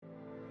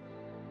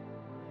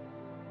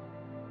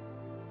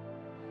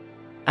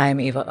I'm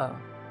Eva O,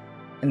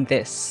 and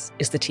this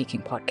is the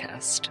Teaking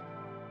Podcast.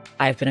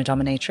 I've been a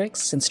dominatrix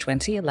since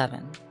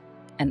 2011,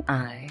 and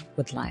I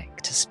would like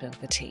to spill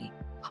the tea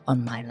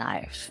on my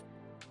life.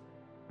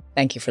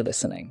 Thank you for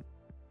listening.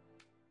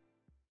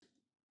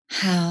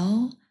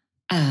 How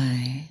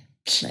I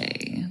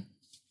play.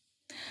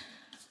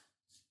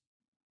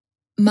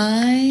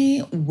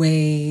 My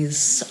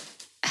ways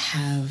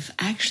have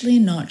actually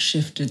not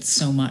shifted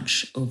so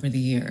much over the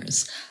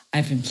years.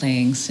 I've been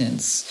playing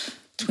since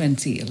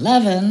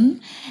 2011,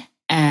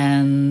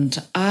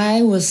 and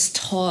I was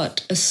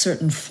taught a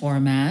certain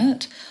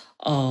format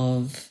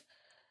of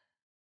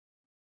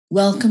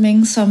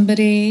welcoming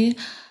somebody,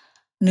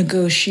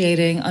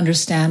 negotiating,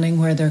 understanding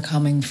where they're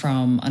coming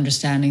from,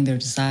 understanding their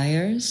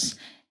desires,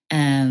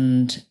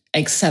 and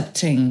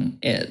accepting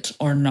it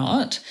or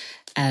not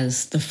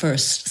as the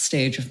first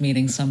stage of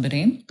meeting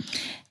somebody.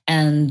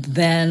 And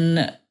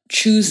then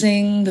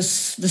choosing the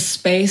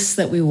space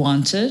that we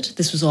wanted.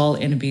 This was all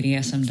in a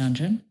BDSM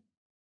dungeon.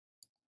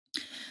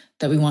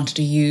 That we wanted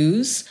to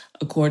use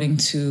according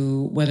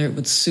to whether it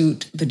would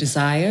suit the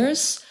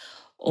desires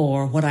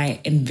or what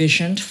I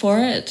envisioned for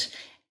it.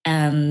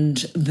 And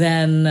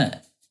then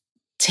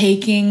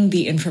taking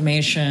the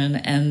information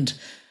and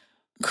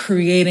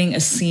creating a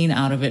scene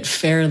out of it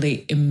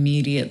fairly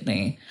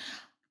immediately,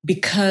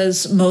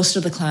 because most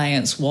of the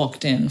clients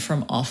walked in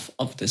from off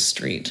of the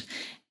street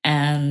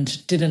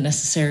and didn't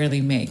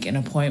necessarily make an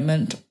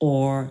appointment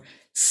or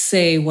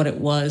say what it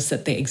was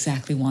that they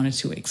exactly wanted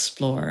to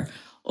explore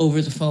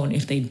over the phone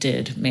if they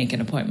did make an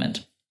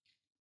appointment.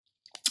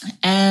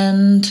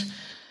 And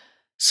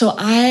so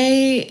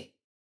I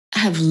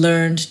have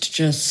learned to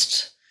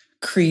just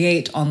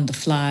create on the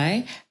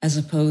fly as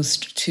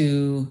opposed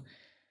to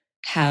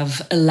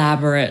have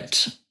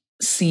elaborate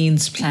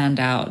scenes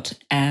planned out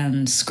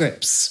and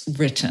scripts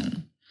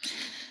written.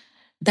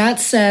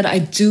 That said, I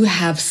do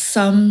have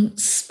some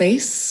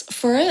space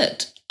for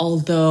it,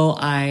 although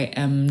I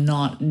am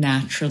not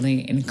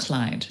naturally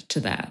inclined to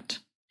that.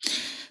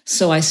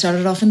 So I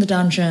started off in the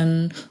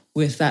dungeon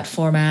with that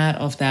format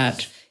of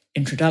that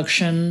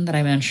introduction that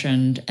I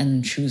mentioned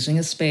and choosing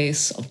a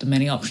space of the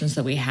many options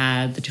that we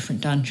had, the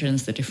different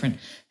dungeons, the different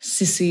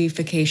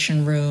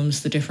sissification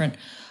rooms, the different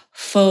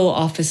faux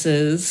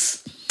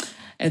offices,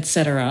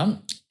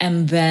 etc.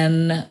 And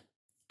then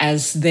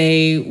as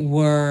they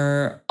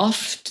were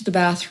off to the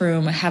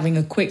bathroom, having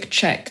a quick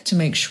check to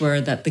make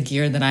sure that the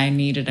gear that I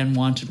needed and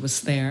wanted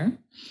was there,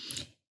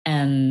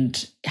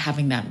 and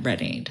having that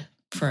readied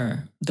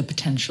for the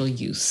potential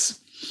use,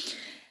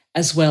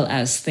 as well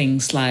as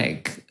things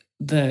like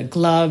the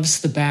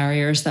gloves, the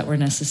barriers that were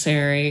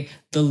necessary,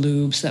 the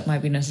lubes that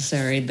might be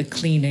necessary, the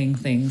cleaning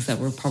things that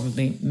were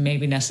probably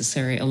maybe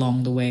necessary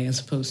along the way as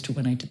opposed to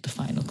when I did the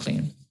final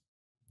clean.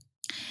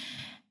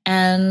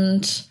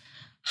 And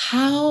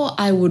how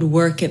I would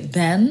work it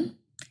then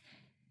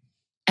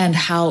and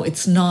how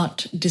it's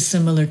not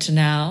dissimilar to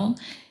now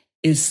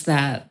is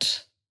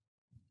that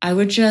I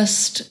would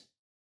just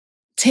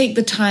take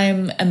the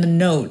time and the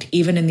note,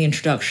 even in the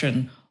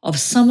introduction, of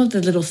some of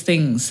the little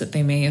things that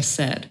they may have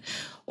said,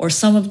 or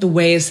some of the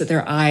ways that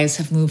their eyes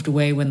have moved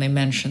away when they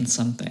mention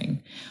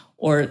something,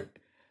 or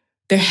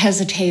their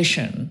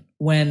hesitation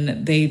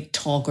when they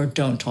talk or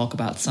don't talk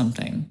about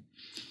something.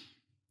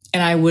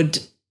 And I would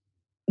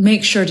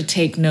make sure to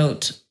take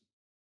note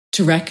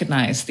to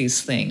recognize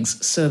these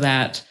things so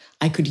that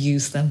I could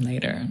use them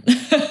later.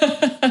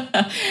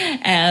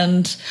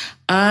 And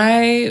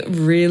I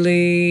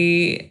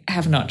really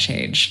have not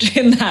changed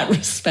in that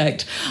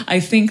respect. I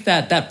think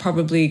that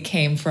probably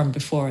came from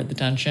before the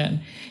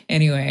dungeon.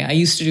 Anyway, I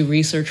used to do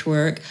research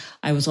work.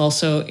 I was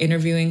also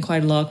interviewing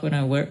quite a lot when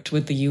I worked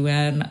with the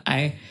UN.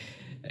 I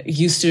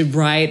used to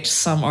write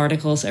some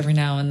articles every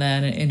now and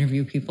then and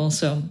interview people.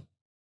 So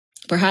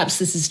perhaps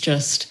this is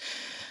just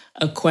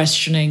a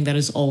questioning that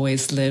has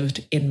always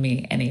lived in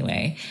me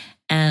anyway.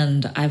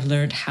 And I've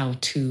learned how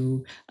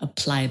to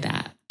apply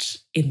that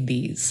in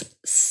these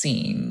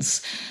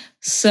scenes.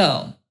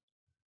 So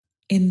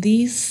in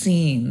these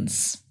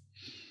scenes,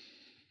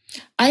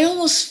 I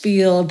almost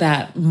feel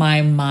that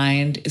my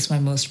mind is my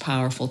most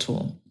powerful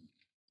tool.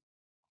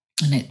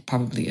 And it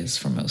probably is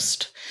for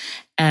most.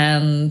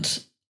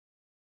 And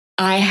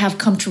I have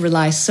come to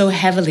rely so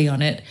heavily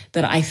on it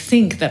that I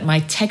think that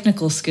my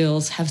technical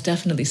skills have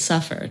definitely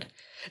suffered.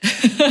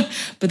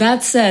 But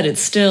that said,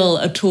 it's still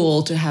a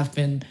tool to have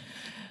been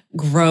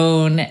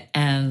grown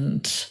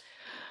and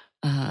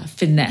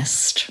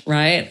finessed,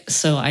 right?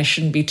 So I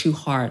shouldn't be too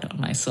hard on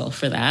myself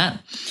for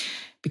that,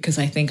 because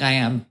I think I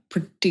am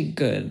pretty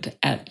good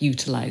at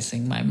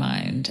utilizing my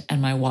mind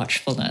and my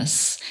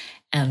watchfulness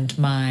and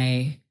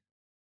my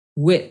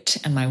wit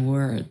and my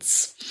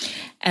words.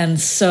 And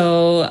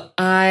so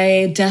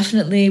I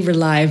definitely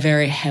rely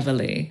very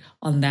heavily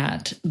on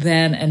that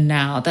then and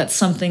now. That's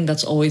something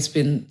that's always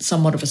been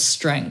somewhat of a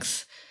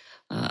strength.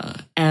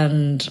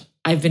 And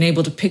I've been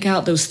able to pick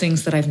out those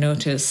things that I've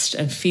noticed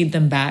and feed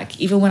them back,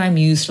 even when I'm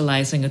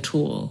utilizing a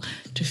tool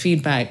to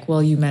feed back,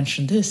 well, you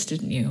mentioned this,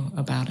 didn't you,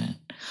 about it?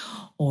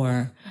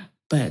 Or,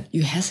 but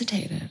you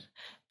hesitated.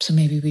 So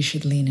maybe we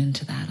should lean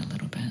into that a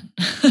little bit.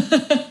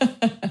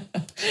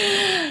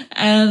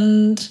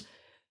 And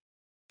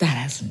that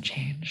hasn't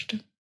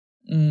changed.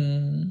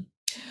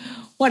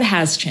 What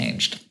has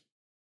changed?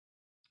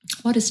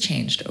 What has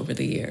changed over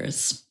the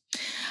years?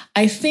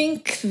 I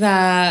think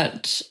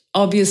that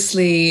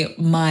obviously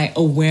my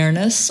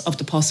awareness of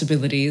the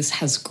possibilities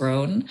has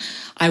grown.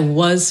 I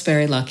was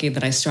very lucky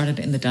that I started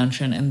in the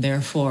dungeon, and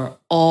therefore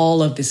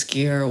all of this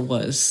gear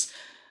was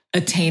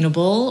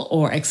attainable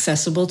or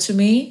accessible to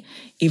me,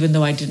 even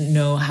though I didn't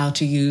know how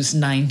to use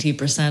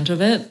 90%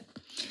 of it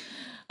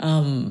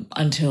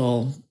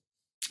until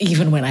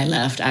even when I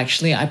left.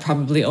 Actually, I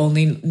probably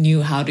only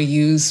knew how to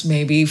use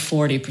maybe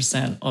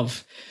 40%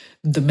 of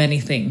the many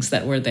things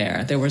that were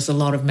there. There was a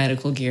lot of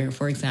medical gear,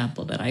 for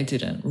example, that I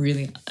didn't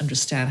really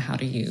understand how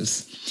to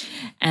use.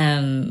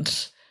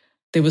 And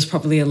there was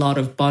probably a lot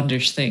of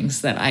bondage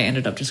things that I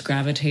ended up just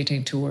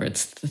gravitating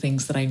towards the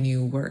things that I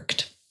knew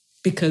worked,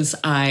 because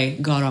I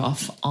got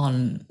off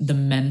on the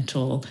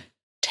mental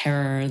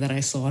terror that I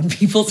saw in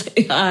people's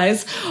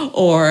eyes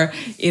or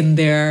in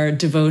their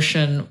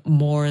devotion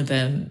more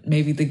than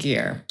maybe the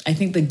gear. I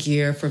think the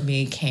gear for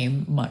me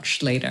came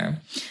much later.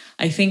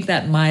 I think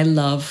that my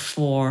love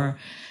for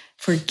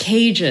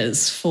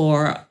cages,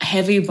 for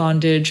heavy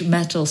bondage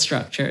metal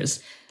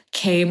structures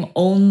came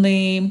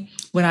only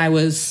when I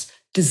was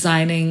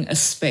designing a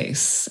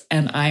space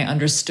and I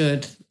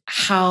understood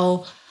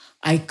how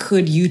I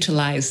could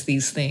utilize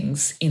these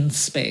things in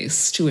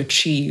space to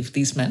achieve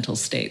these mental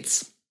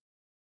states.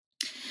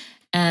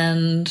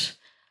 And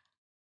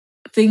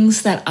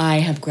things that I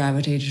have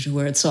gravitated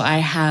towards. So I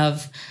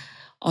have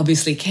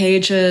obviously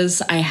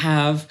cages. I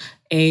have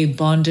a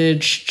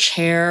bondage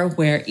chair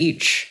where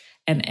each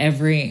and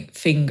every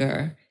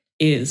finger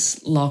is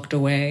locked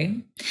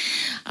away.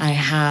 I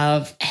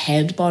have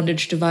head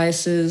bondage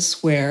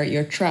devices where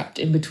you're trapped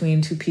in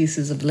between two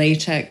pieces of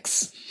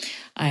latex.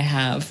 I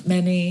have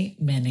many,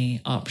 many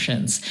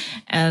options.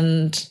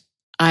 And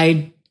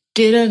I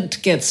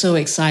didn't get so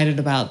excited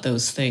about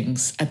those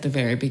things at the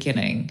very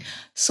beginning.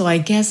 So I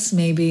guess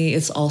maybe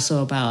it's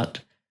also about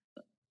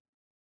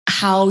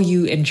how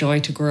you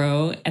enjoy to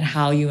grow and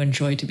how you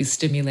enjoy to be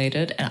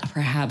stimulated. And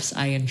perhaps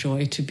I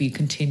enjoy to be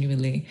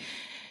continually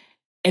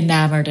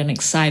enamored and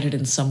excited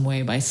in some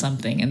way by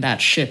something, and that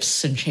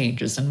shifts and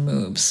changes and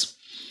moves.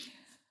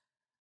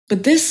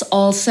 But this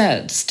all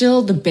said,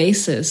 still the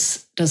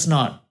basis has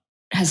not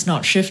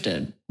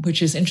shifted,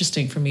 which is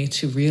interesting for me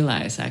to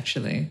realize,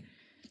 actually,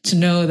 to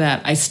know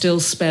that I still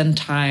spend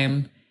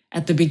time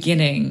at the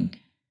beginning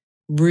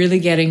really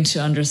getting to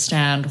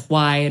understand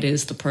why it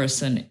is the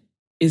person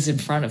is in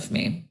front of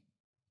me.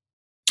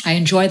 I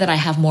enjoy that I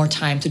have more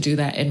time to do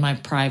that in my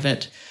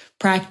private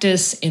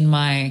practice, in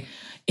my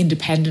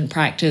independent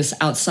practice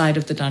outside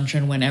of the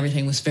dungeon when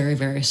everything was very,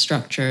 very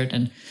structured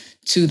and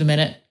to the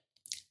minute.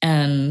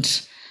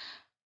 And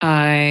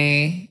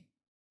I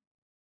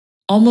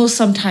almost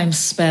sometimes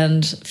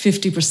spend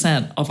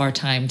 50% of our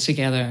time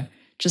together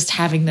just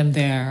having them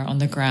there on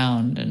the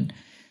ground and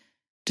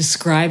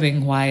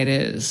describing why it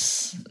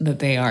is that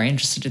they are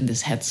interested in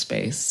this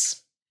headspace.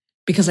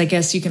 Because I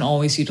guess you can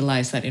always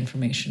utilize that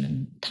information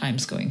in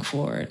times going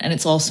forward. And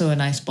it's also a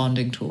nice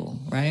bonding tool,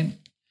 right?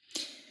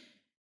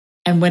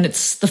 And when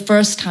it's the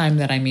first time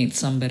that I meet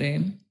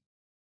somebody,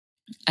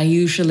 I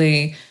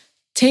usually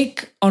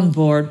take on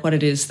board what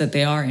it is that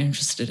they are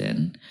interested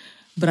in.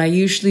 But I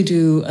usually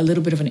do a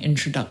little bit of an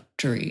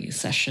introductory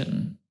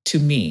session to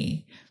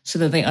me so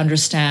that they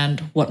understand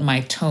what my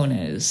tone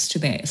is,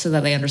 so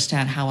that they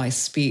understand how I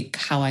speak,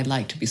 how I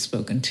like to be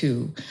spoken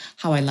to,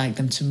 how I like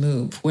them to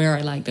move, where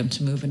I like them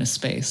to move in a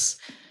space.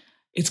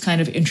 It's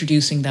kind of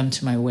introducing them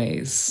to my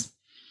ways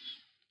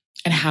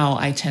and how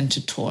I tend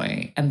to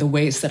toy and the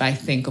ways that I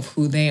think of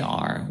who they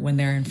are when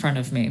they're in front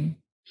of me.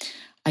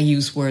 I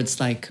use words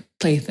like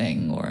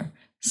plaything or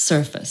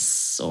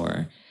surface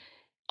or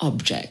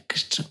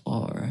object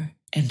or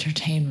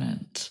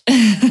entertainment.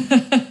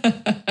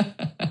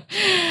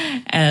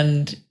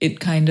 And it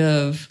kind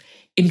of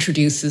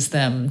introduces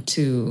them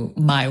to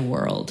my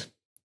world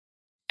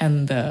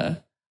and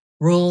the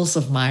rules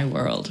of my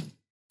world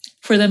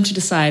for them to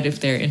decide if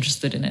they're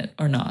interested in it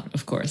or not,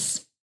 of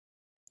course.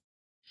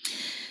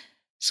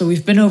 So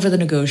we've been over the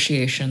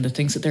negotiation, the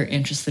things that they're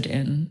interested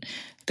in,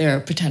 their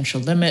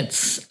potential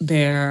limits,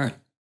 their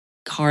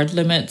hard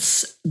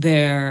limits,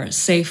 their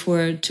safe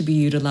word to be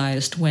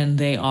utilized when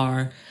they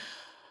are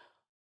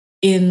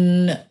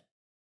in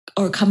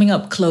or coming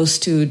up close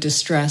to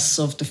distress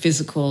of the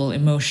physical,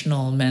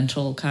 emotional,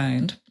 mental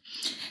kind.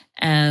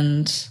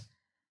 And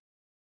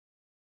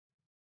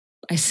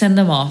I send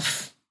them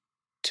off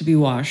to be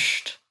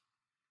washed,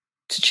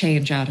 to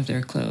change out of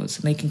their clothes,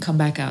 and they can come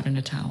back out in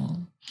a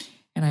towel.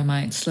 And I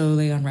might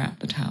slowly unwrap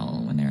the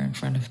towel when they're in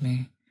front of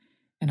me,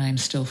 and I'm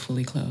still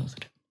fully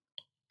clothed.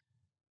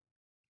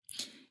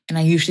 And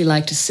I usually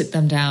like to sit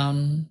them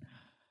down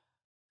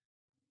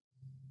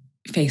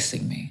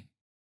facing me.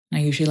 And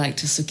I usually like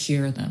to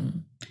secure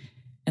them.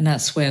 And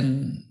that's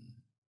when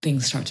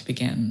things start to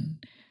begin.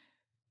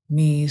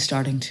 Me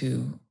starting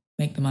to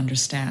make them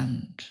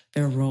understand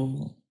their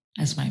role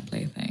as my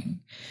plaything,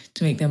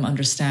 to make them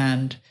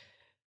understand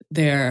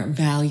their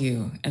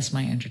value as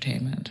my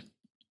entertainment.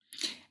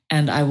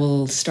 And I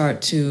will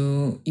start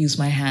to use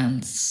my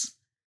hands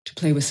to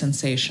play with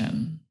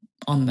sensation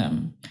on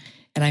them.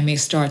 And I may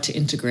start to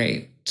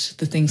integrate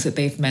the things that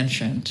they've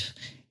mentioned,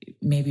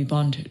 maybe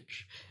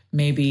bondage,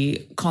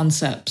 maybe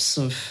concepts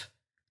of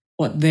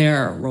what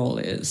their role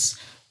is,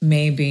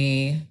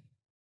 maybe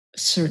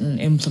certain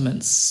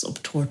implements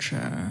of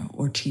torture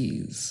or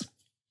tease.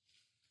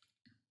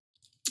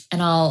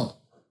 And I'll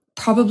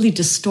probably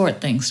distort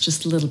things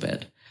just a little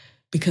bit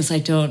because I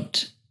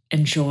don't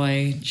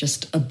enjoy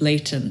just a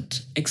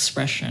blatant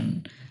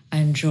expression. I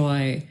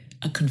enjoy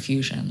a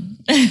confusion.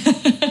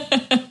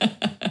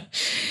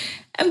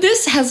 And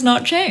this has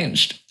not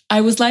changed.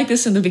 I was like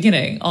this in the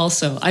beginning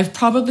also. I've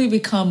probably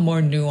become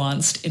more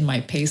nuanced in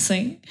my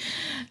pacing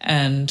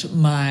and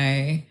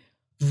my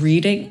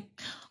reading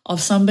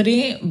of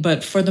somebody,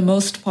 but for the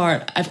most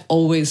part, I've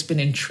always been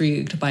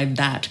intrigued by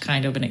that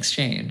kind of an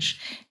exchange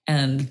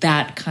and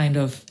that kind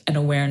of an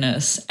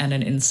awareness and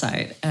an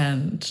insight.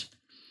 And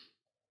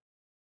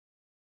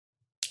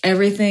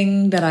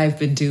everything that I've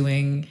been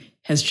doing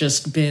has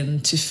just been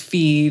to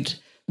feed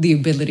the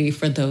ability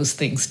for those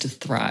things to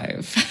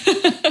thrive.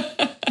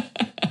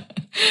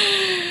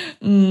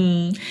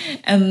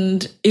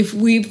 And if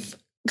we've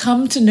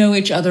come to know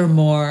each other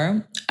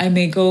more, I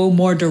may go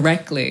more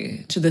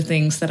directly to the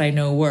things that I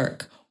know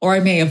work, or I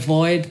may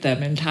avoid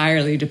them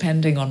entirely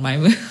depending on my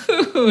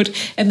mood,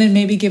 and then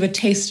maybe give a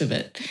taste of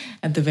it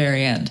at the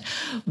very end.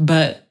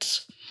 But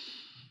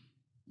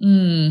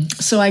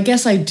so I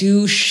guess I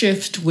do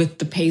shift with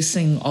the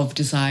pacing of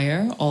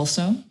desire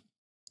also,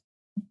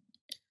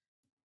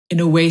 in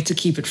a way to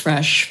keep it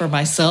fresh for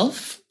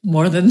myself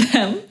more than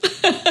them.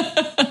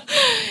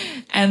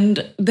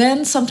 And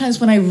then sometimes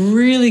when I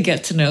really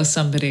get to know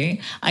somebody,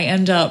 I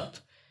end up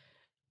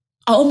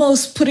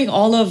almost putting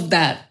all of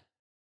that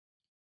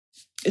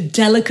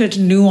delicate,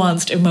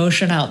 nuanced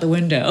emotion out the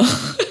window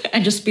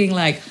and just being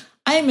like,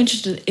 I am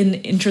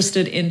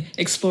interested in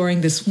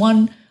exploring this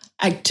one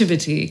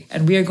activity,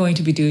 and we are going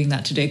to be doing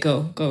that today.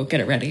 Go, get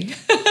it ready.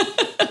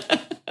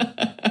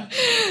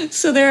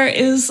 So there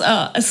is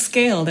a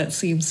scale that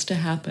seems to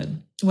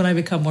happen when I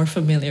become more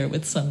familiar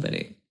with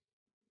somebody.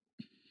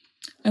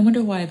 I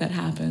wonder why that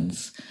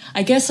happens.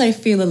 I guess I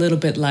feel a little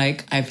bit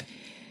like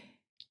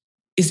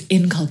is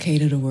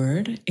inculcated a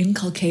word?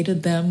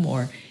 Inculcated them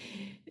or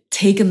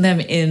taken them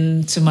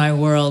into my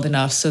world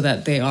enough so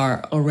that they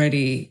are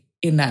already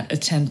in that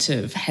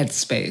attentive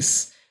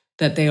headspace,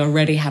 that they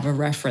already have a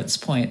reference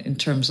point in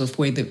terms of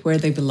where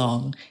they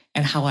belong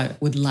and how I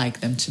would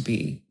like them to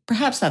be.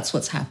 Perhaps that's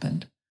what's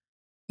happened.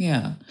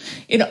 Yeah.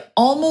 It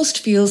almost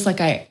feels like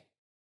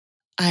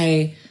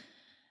I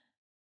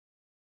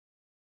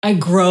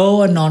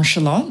grow a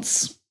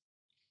nonchalance,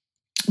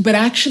 but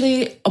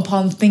actually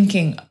upon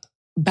thinking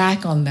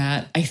back on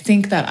that, I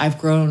think that I've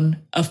grown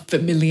a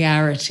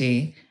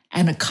familiarity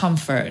and a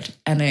comfort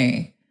and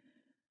a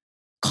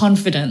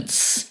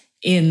confidence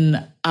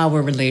in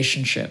our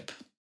relationship.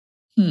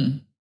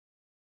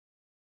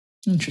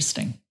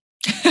 Interesting.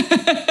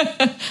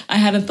 I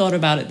hadn't thought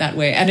about it that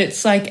way. And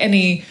it's like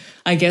any,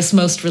 I guess,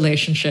 most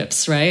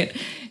relationships, right?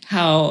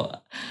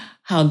 How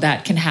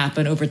that can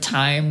happen over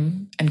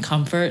time and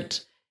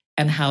comfort,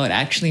 and how it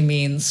actually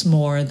means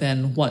more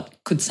than what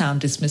could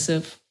sound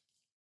dismissive.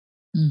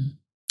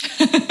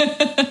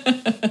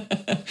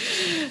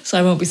 So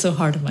I won't be so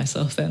hard on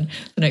myself then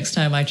the next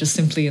time I just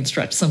simply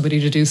instruct somebody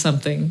to do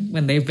something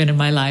when they've been in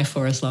my life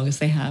for as long as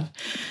they have.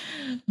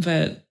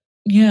 But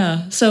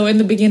yeah, so in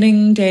the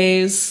beginning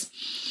days,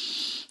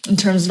 in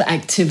terms of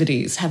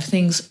activities, have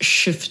things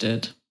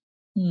shifted?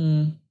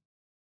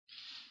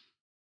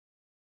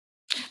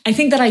 I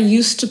think that I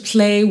used to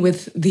play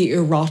with the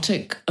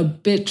erotic a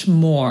bit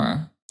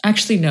more.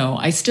 Actually, no,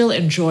 I still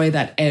enjoy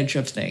that edge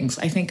of things.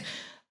 I think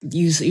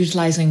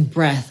utilizing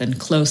breath and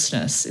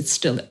closeness, it's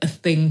still a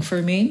thing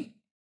for me.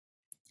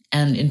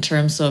 And in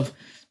terms of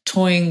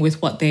toying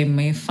with what they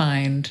may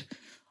find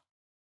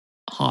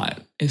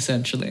hot,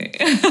 essentially.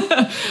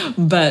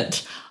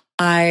 But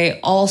I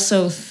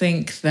also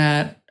think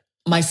that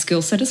my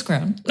skill set has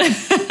grown.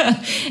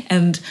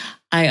 And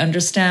I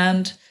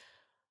understand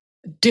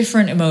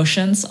different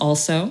emotions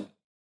also.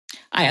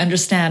 I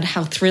understand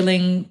how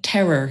thrilling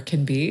terror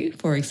can be,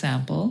 for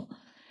example,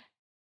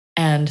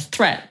 and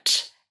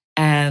threat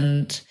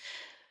and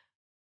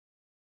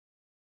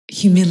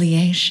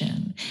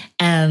humiliation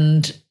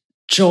and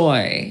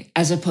joy,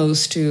 as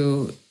opposed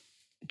to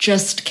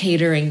just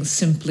catering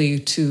simply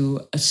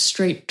to a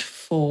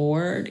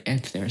straightforward,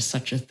 if there's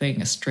such a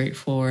thing, a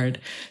straightforward,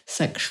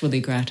 sexually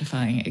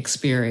gratifying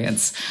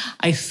experience.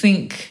 I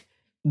think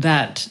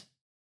that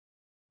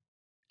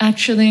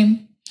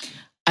actually,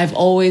 I've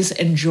always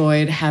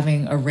enjoyed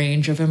having a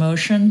range of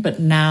emotion, but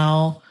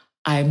now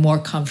I more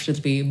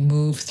comfortably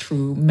move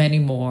through many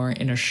more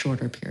in a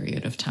shorter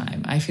period of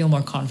time. I feel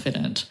more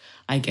confident,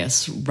 I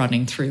guess,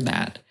 running through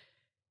that.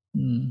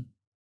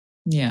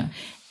 Yeah.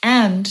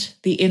 And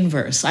the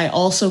inverse, I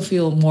also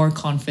feel more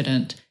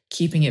confident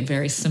keeping it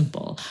very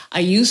simple.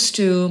 I used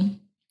to,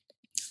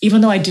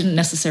 even though I didn't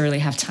necessarily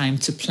have time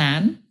to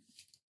plan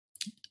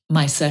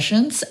my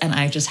sessions and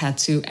I just had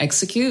to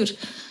execute,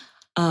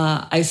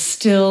 I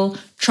still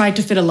tried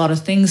to fit a lot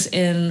of things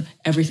in,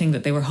 everything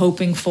that they were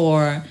hoping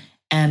for,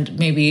 and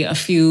maybe a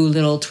few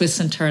little twists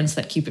and turns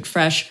that keep it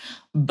fresh.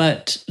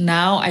 But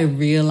now I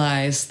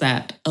realize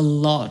that a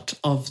lot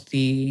of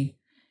the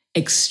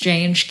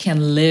exchange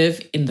can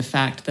live in the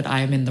fact that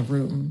I am in the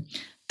room,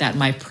 that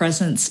my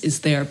presence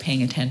is there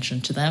paying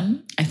attention to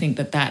them. I think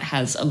that that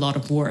has a lot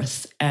of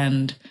worth,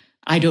 and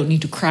I don't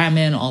need to cram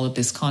in all of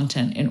this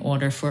content in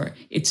order for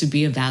it to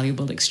be a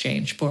valuable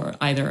exchange for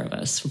either of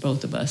us, for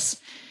both of us.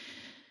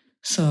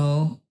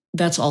 So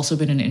that's also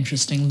been an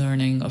interesting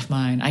learning of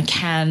mine. I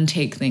can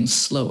take things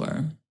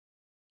slower.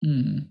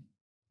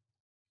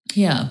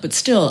 Yeah, but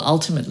still,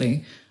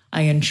 ultimately,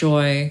 I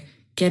enjoy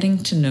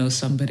getting to know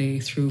somebody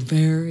through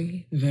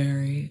very,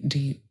 very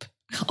deep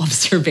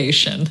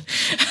observation.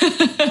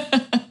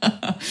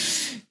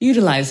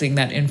 Utilizing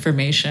that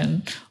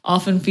information,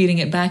 often feeding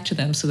it back to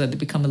them so that they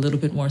become a little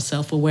bit more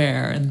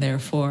self-aware and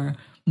therefore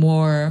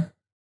more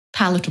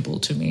palatable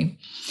to me.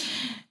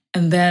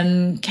 And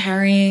then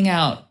carrying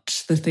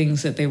out the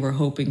things that they were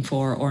hoping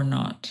for or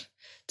not,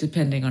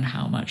 depending on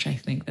how much I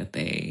think that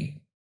they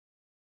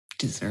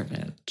deserve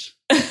it.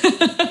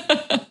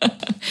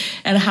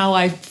 And how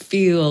I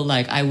feel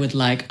like I would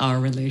like our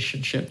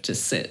relationship to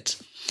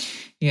sit.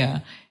 Yeah.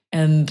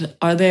 And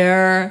are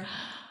there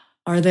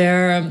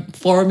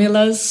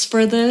formulas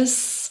for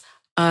this?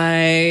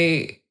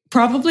 I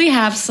probably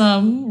have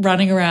some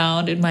running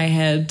around in my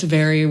head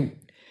very,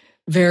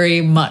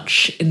 very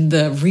much in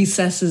the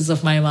recesses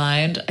of my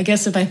mind. I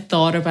guess if I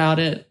thought about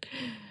it,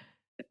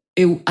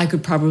 I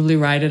could probably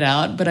write it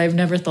out, but I've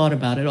never thought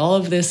about it. All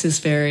of this is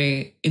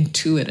very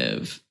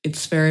intuitive.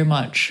 It's very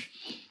much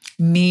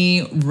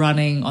me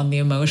running on the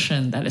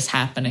emotion that is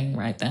happening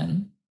right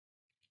then,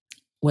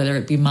 whether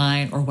it be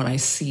mine or what I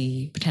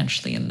see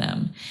potentially in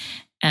them.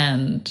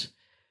 And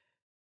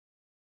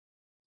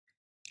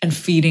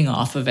feeding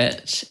off of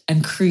it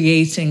and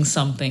creating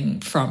something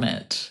from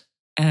it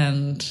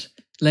and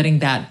letting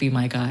that be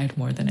my guide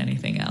more than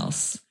anything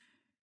else.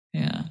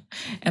 Yeah.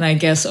 And I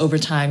guess over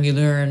time you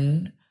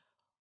learn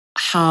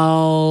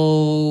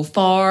how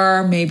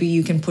far maybe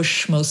you can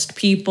push most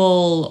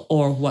people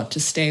or what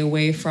to stay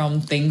away from,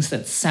 things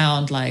that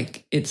sound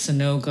like it's a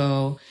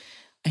no-go.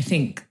 I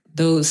think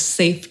those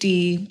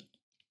safety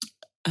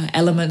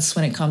elements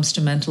when it comes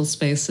to mental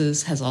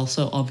spaces has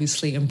also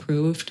obviously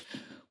improved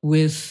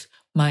with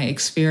my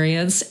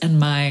experience and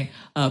my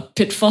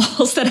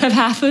pitfalls that have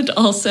happened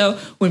also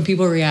when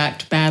people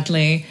react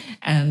badly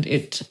and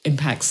it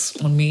impacts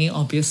on me,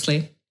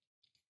 obviously.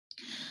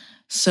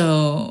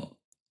 So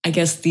I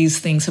guess these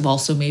things have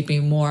also made me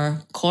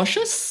more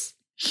cautious.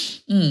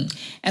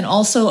 And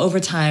also over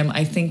time,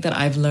 I think that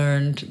I've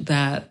learned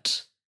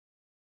that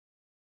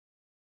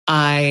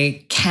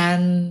I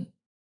can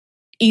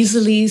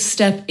easily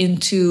step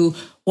into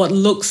what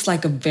looks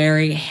like a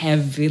very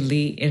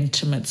heavily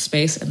intimate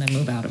space and then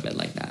move out of it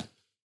like that.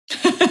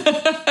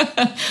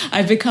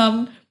 I've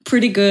become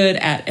pretty good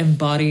at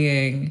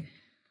embodying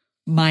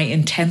my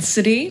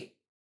intensity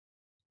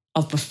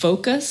of a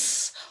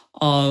focus,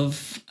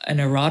 of an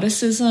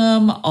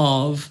eroticism,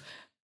 of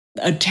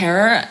a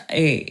terror,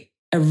 a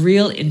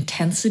real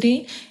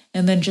intensity.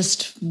 And then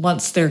just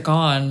once they're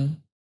gone,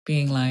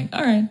 being like,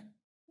 all right,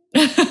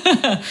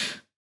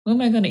 what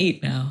am I going to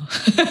eat now?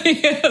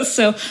 Yeah,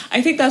 so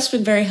I think that's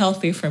been very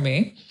healthy for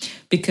me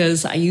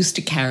because I used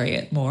to carry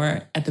it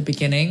more at the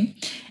beginning,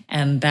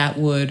 and that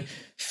would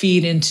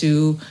feed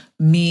into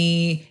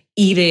me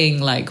eating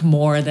like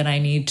more than I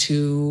need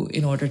to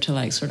in order to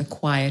like sort of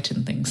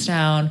quieten things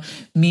down,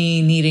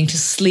 me needing to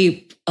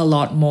sleep a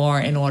lot more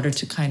in order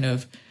to kind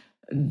of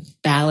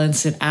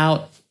balance it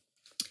out.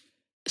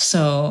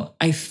 So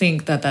I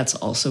think that that's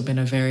also been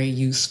a very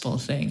useful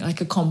thing,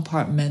 like a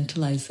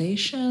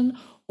compartmentalization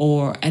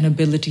or an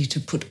ability to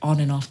put on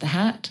and off the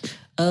hat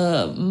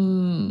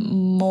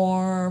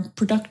more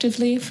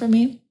productively for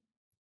me.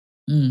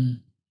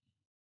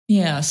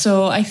 Yeah,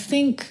 so I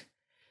think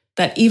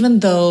that even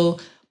though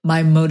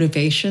my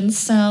motivations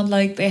sound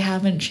like they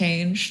haven't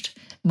changed,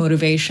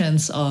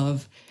 motivations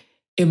of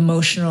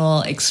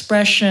emotional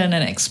expression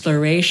and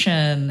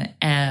exploration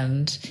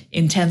and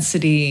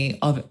intensity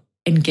of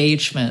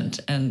engagement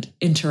and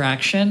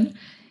interaction,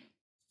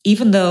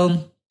 even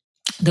though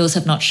those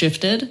have not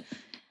shifted,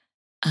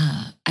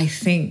 I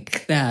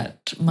think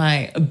that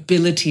my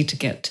ability to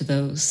get to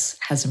those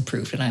has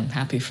improved, and I'm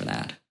happy for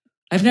that.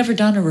 I've never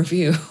done a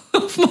review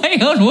of my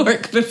own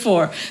work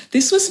before.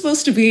 This was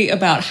supposed to be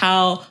about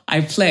how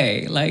I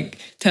play, like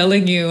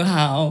telling you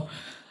how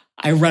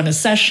I run a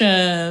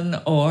session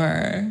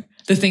or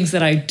the things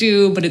that I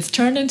do, but it's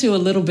turned into a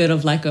little bit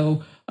of like a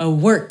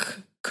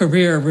work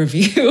career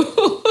review,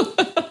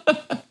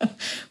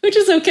 which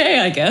is okay,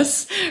 I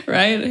guess,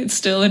 right? It's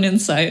still an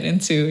insight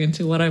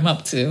into what I'm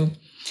up to.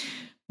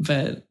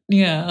 But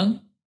yeah,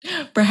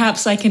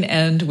 perhaps I can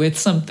end with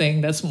something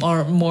that's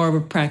more of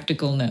a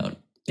practical note.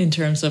 in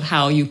terms of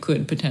how you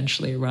could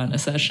potentially run a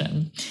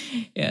session.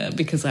 Yeah,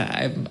 because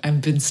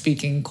I've been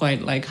speaking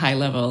quite like high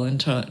level in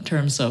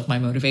terms of my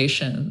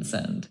motivations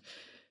and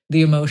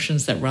the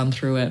emotions that run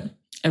through it.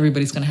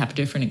 Everybody's going to have a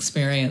different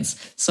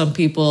experience. Some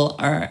people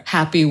are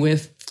happy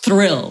with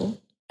thrill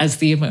as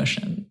the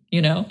emotion,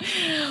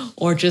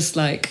 or just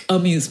like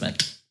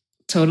amusement.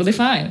 Totally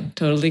fine.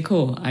 Totally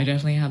cool. I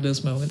definitely have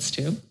those moments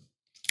too.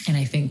 And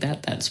I think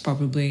that that's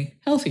probably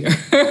healthier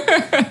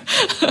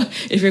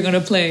if you're going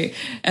to play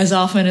as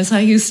often as I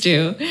used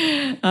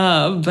to.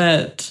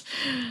 But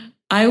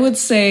I would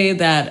say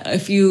that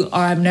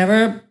I've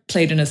never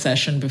played in a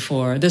session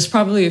before, there's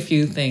probably a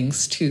few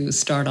things to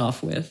start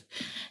off with.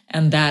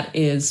 And that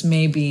is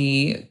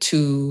maybe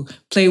to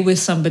play with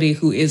somebody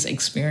who is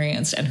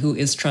experienced and who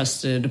is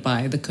trusted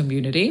by the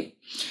community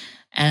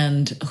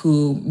and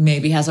who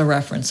maybe has a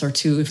reference or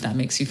two, if that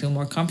makes you feel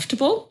more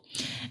comfortable,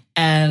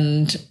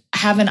 and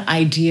have an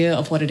idea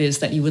of what it is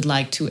that you would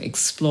like to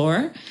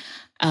explore,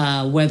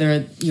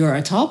 whether you're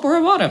a top or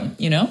a bottom,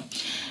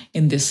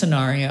 in this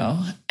scenario.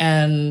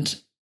 And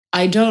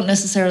I don't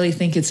necessarily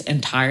think it's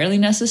entirely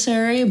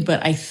necessary,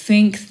 but I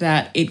think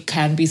that it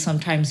can be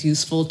sometimes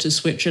useful to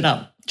switch it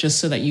up just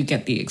so that you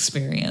get the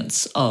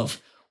experience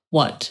of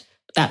what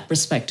that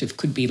perspective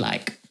could be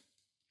like.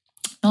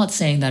 Not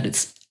saying that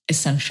it's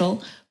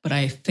essential, but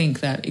I think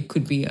that it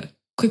could be a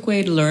quick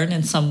way to learn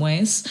in some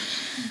ways,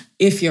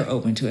 if you're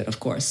open to it, of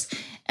course.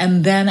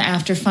 And then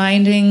after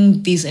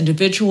finding these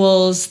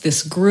individuals,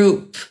 this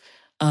group,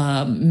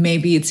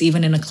 maybe it's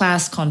even in a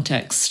class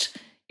context,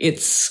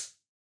 it's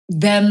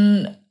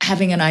then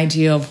having an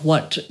idea of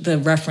what the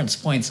reference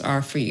points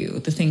are for you,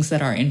 the things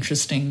that are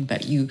interesting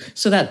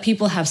so that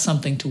people have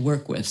something to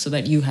work with, so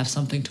that you have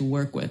something to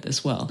work with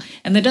as well.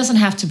 And there doesn't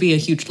have to be a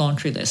huge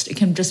laundry list. It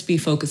can just be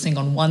focusing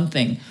on one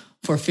thing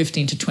for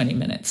 15 to 20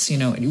 minutes.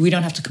 We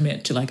don't have to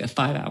commit to like a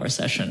 5-hour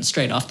session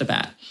straight off the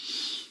bat.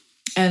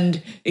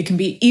 And it can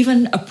be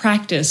even a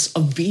practice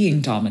of being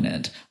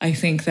dominant. I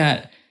think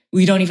that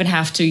we don't even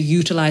have to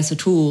utilize a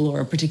tool or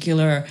a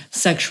particular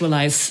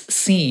sexualized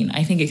scene.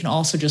 I think it can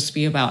also just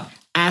be about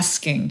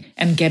asking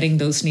and getting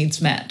those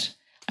needs met.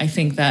 I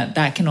think that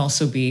that can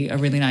also be a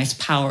really nice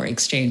power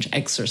exchange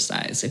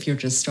exercise if you're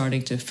just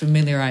starting to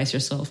familiarize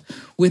yourself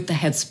with the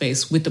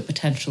headspace, with the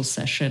potential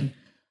session,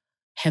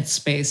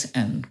 headspace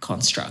and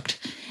construct.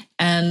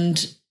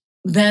 And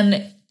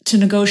then to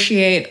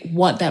negotiate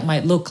what that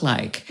might look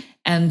like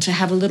and to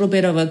have a little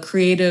bit of a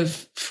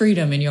creative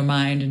freedom in your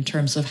mind in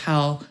terms of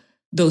how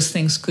those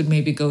things could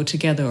maybe go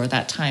together or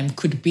that time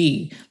could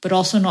be, but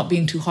also not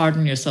being too hard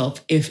on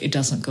yourself if it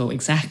doesn't go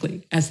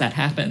exactly as that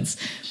happens.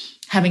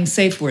 Having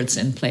safe words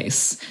in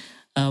place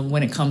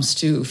when it comes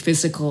to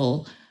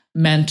physical,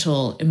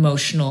 mental,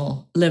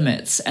 emotional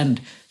limits and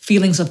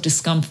feelings of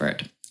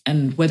discomfort.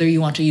 And whether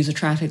you want to use a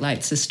traffic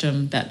light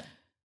system that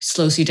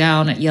slows you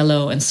down at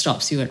yellow and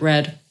stops you at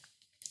red,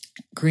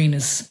 green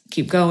is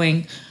keep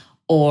going,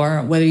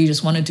 or whether you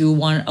just want to do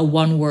a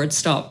one-word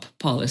stop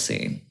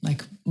policy,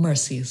 like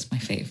mercy is my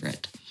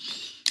favorite.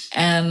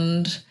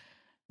 And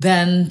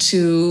then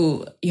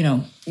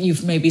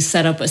you've maybe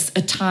set up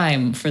a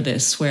time for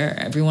this where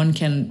everyone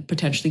can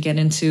potentially get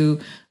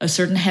into a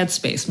certain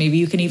headspace. Maybe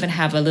you can even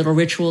have a little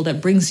ritual that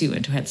brings you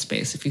into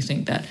headspace if you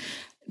think that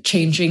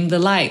changing the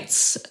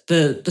lights,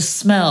 the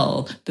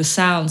smell, the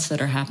sounds that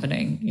are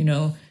happening,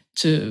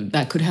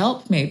 that could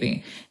help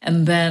maybe.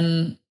 And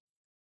then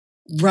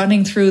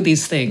running through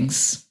these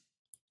things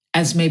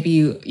as maybe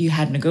you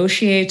had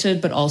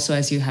negotiated, but also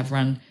as you have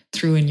run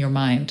through in your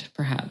mind,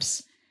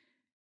 perhaps.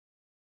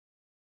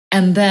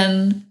 And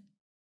then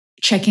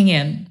checking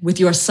in with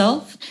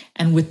yourself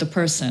and with the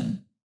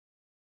person.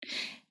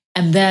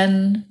 And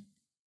then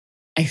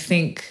I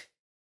think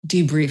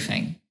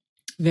debriefing,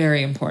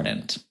 very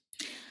important.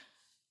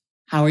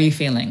 How are you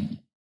feeling?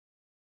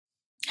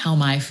 How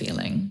am I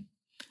feeling?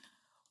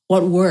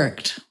 What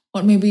worked?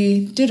 What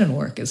maybe didn't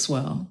work as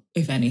well,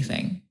 if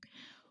anything?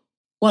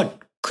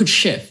 What could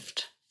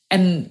shift?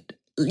 And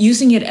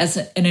using it as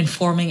an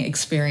informing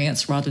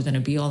experience rather than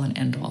a be-all and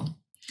end-all.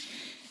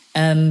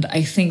 And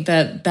I think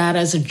that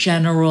as a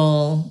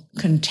general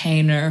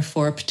container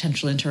for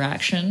potential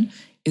interaction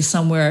is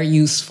somewhere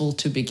useful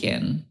to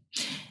begin.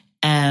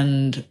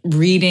 And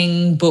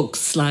reading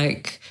books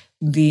like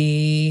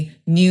the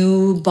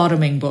new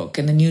bottoming book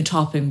and the new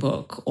topping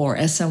book, or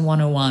SM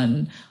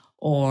 101,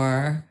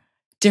 or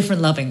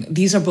Different Loving.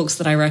 These are books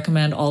that I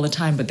recommend all the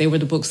time, but they were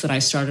the books that I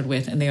started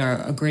with, and they are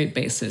a great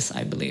basis,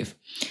 I believe.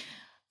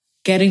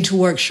 Getting to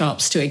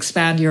workshops to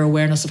expand your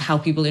awareness of how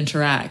people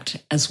interact,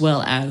 as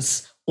well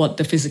as what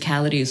the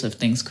physicalities of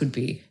things could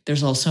be.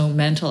 There's also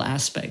mental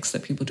aspects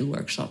that people do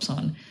workshops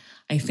on.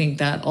 I think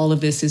that all of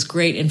this is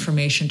great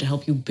information to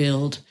help you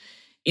build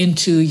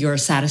into your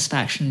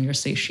satisfaction and your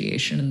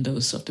satiation and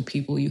those of the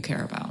people you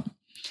care about.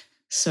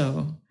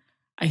 So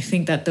I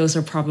think that those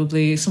are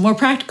probably some more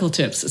practical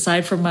tips,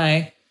 aside from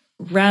my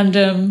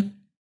random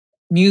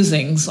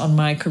musings on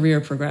my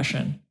career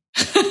progression.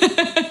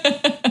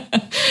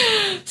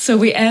 So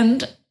we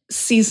end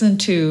season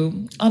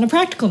 2 on a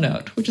practical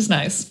note, which is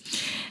nice.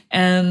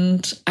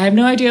 And I have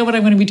no idea what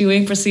I'm going to be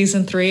doing for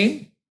season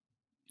 3,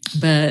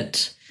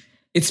 but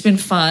it's been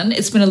fun.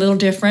 It's been a little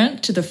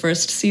different to the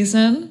first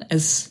season,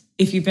 as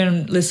if you've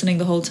been listening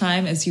the whole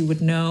time, as you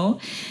would know.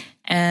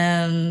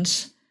 And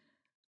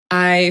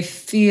I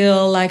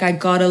feel like I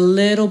got a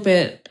little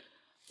bit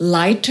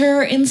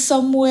lighter in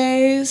some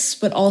ways,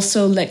 but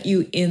also let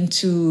you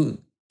into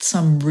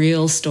some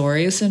real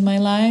stories in my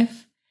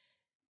life,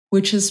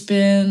 which has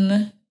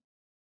been,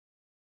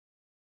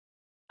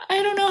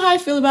 I don't know how I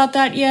feel about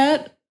that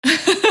yet.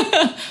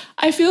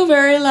 I feel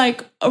very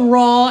like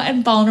raw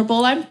and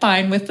vulnerable. I'm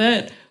fine with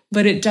it,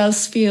 but it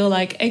does feel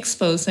like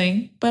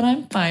exposing, but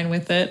I'm fine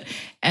with it.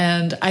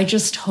 And I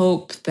just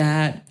hope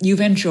that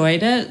you've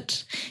enjoyed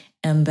it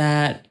and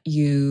that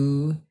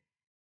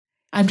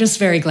I'm just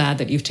very glad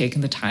that you've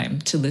taken the time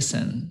to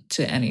listen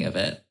to any of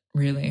it,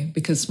 really,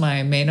 because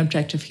my main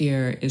objective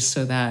here is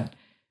so that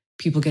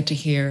people get to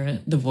hear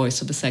the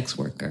voice of a sex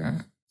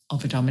worker,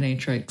 of a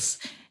dominatrix,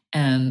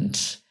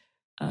 and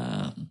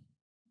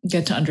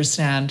get to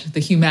understand the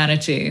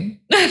humanity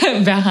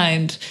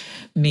behind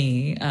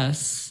me,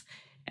 us.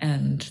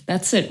 And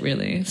that's it,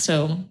 really.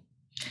 So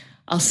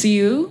I'll see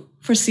you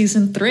for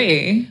season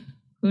 3.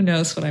 Who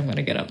knows what I'm going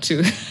to get up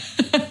to?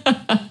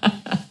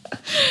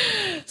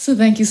 So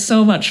thank you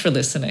so much for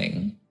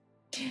listening.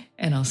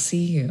 And I'll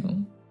see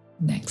you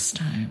next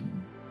time.